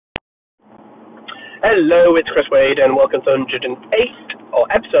Hello, it's Chris Wade, and welcome to 108, or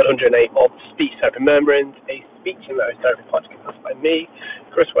episode 108 of Speech Therapy Murmurings, a speech and therapy podcast by me,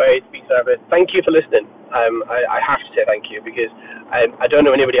 Chris Wade, speech therapist. Thank you for listening. I have to say thank you because I don't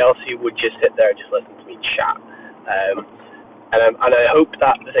know anybody else who would just sit there and just listen to me chat. And I hope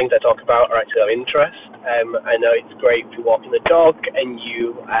that the things I talk about are actually of interest. I know it's great if you're walking the dog and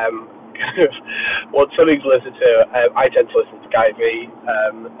you want something to listen to. I tend to listen to Guy V,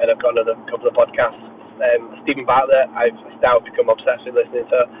 and I've got another couple of podcasts. Stephen Bartlett, I've now become obsessed with listening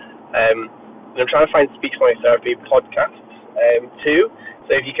to. And I'm trying to find speech therapy podcasts too.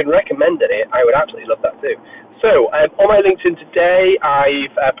 So if you can recommend any, I would absolutely love that too. So on my LinkedIn today,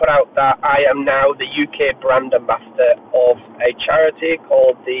 I've put out that I am now the UK brand ambassador of a charity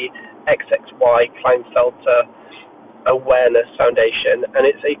called the XXY Klinefelter Awareness Foundation, and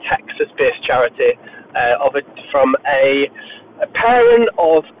it's a Texas-based charity from a parent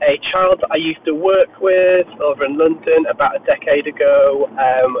of a child that I used to work with over in London about a decade ago.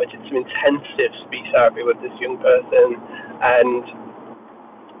 I did some intensive speech therapy with this young person, and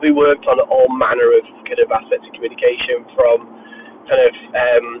we worked on all manner of kind of aspects of communication, from kind of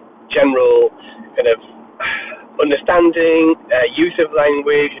general kind of understanding, use of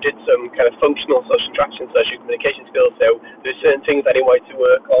language. We did some kind of functional social interaction, social communication skills. So there's certain things that I wanted to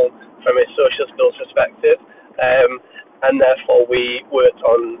work on from a social skills perspective, and therefore we worked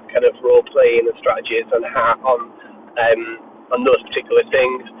on kind of role playing and strategies on those particular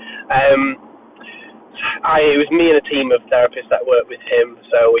things. It was me and a team of therapists that worked with him,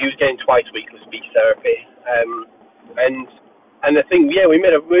 so he was getting twice weekly speech therapy. And the thing, we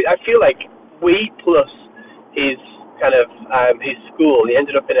made I feel like we plus his kind of his school, he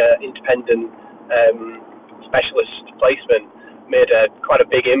ended up in an independent specialist placement, made quite a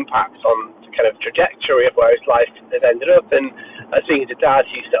big impact on the kind of trajectory of where his life had ended up. And I was speaking to Dad,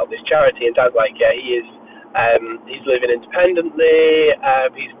 who set up this charity, and Dad's like, yeah, he is, he's living independently,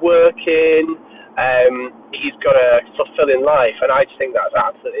 he's working, he's got a fulfilling life. And I just think that's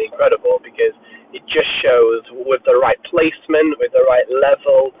absolutely incredible, because it just shows, with the right placement, with the right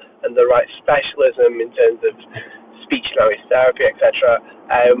level, and the right specialism in terms of speech language therapy, etc.,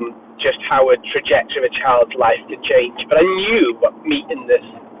 just how a trajectory of a child's life could change. But I knew, meeting this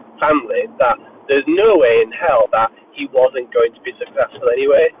family, that there's no way in hell that he wasn't going to be successful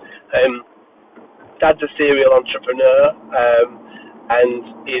anyway. Dad's a serial entrepreneur,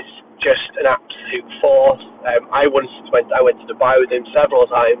 and is just an absolute force. I went to Dubai with him several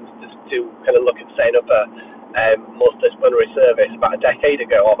times just to kind of look at setting up a multidisciplinary service about a decade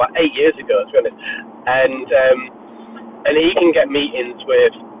ago, or about 8 years ago, to be honest. And he can get meetings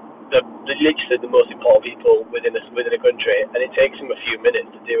with literally the most important people within a country, and it takes him a few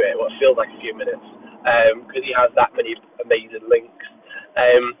minutes to do it. Well, it feels like a few minutes, because he has that many amazing links.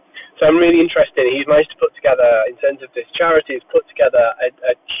 So I'm really interested. He's managed to put together, in terms of this charity, he's put together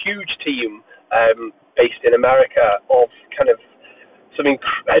a huge team based in America of kind of some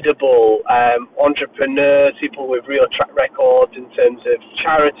incredible entrepreneurs, people with real track records in terms of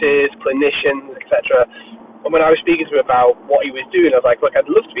charities, clinicians, etc. And when I was speaking to him about what he was doing, I was like, look, I'd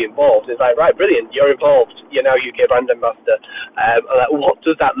love to be involved. He's like, right, brilliant, you're involved. You're now UK brand ambassador. I'm like, what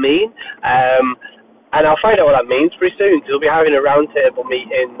does that mean? And I'll find out what that means pretty soon. We'll be having a roundtable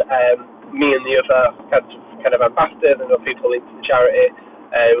meeting, me and the other kind of ambassadors and other people into the charity,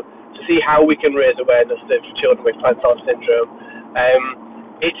 to see how we can raise awareness of children with Klinefelter Syndrome.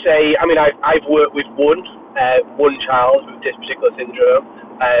 I've worked with one child with this particular syndrome,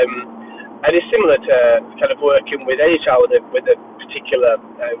 and it's similar to kind of working with any child with a particular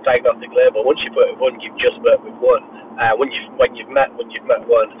diagnostic label. Once you've worked with one, you've just worked with one. When you've met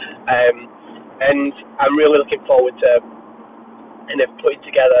one. And I'm really looking forward to kind of putting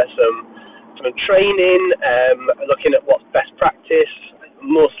together some training, looking at what's best practice,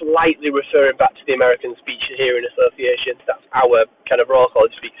 most likely referring back to the American Speech and Hearing Association. That's our kind of Royal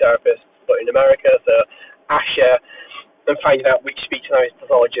College of Speech Therapists, but in America. So ASHA, and finding out which speech and language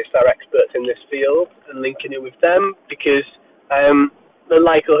pathologists are experts in this field and linking it with them, because the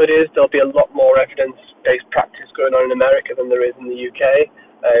likelihood is there'll be a lot more evidence-based practice going on in America than there is in the UK.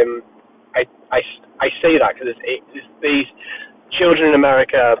 I say that because these children in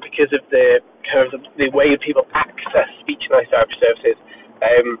America, because of the way people access speech and language therapy services,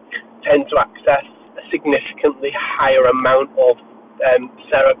 tend to access a significantly higher amount of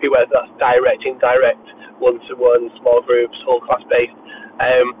therapy, whether that's direct, indirect, one-to-one, small groups, whole class-based,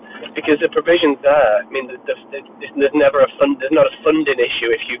 because the provision's there. I mean, there's never there's not a funding issue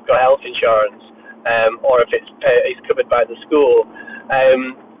if you've got health insurance, or if it's covered by the school,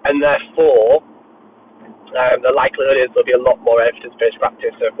 and therefore The likelihood is there'll be a lot more evidence-based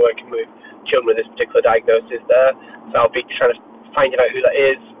practice of working with children with this particular diagnosis there. So I'll be trying to find out who that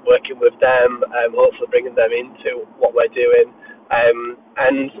is, working with them, hopefully bringing them into what we're doing.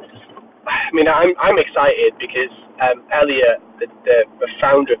 And I mean, I'm excited because Elliot, the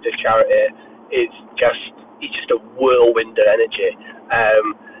founder of this charity, he's just a whirlwind of energy,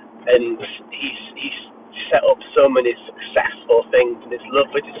 and he's set up so many successful things, and it's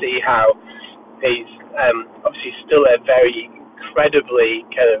lovely to see how he's obviously still a very incredibly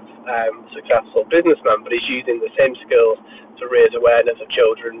kind of successful businessman, but he's using the same skills to raise awareness of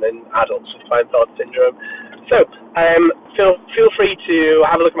children and adults with Klinefelter Syndrome. So feel free to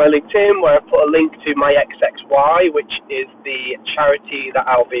have a look at my LinkedIn, where I put a link to my XXY, which is the charity that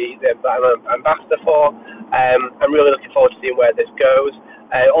I'm an ambassador for. I'm really looking forward to seeing where this goes.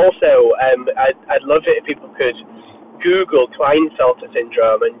 Also, I'd love it if people could Google Klinefelter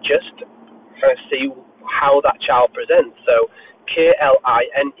Syndrome and just kind of see how that child presents. So Klinefelter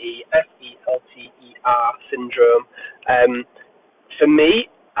syndrome. For me,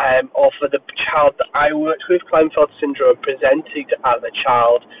 or for the child that I worked with, Klinefelter syndrome presented as a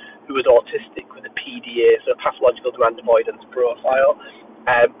child who was autistic with a PDA, so a pathological demand avoidance profile.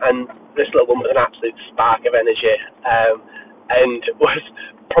 And this little one was an absolute spark of energy, and was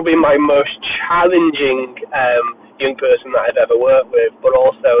probably my most challenging young person that I've ever worked with, but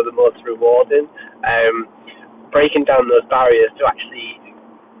also the most rewarding. Breaking down those barriers to actually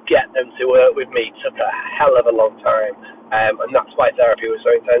get them to work with me took a hell of a long time, and that's why therapy was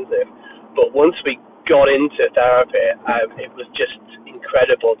so intensive. But once we got into therapy, it was just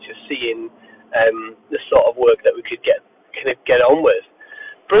incredible to seeing the sort of work that we could get on with.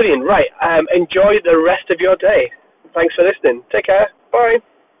 Brilliant. Right. Enjoy the rest of your day. Thanks for listening. Take care. Bye.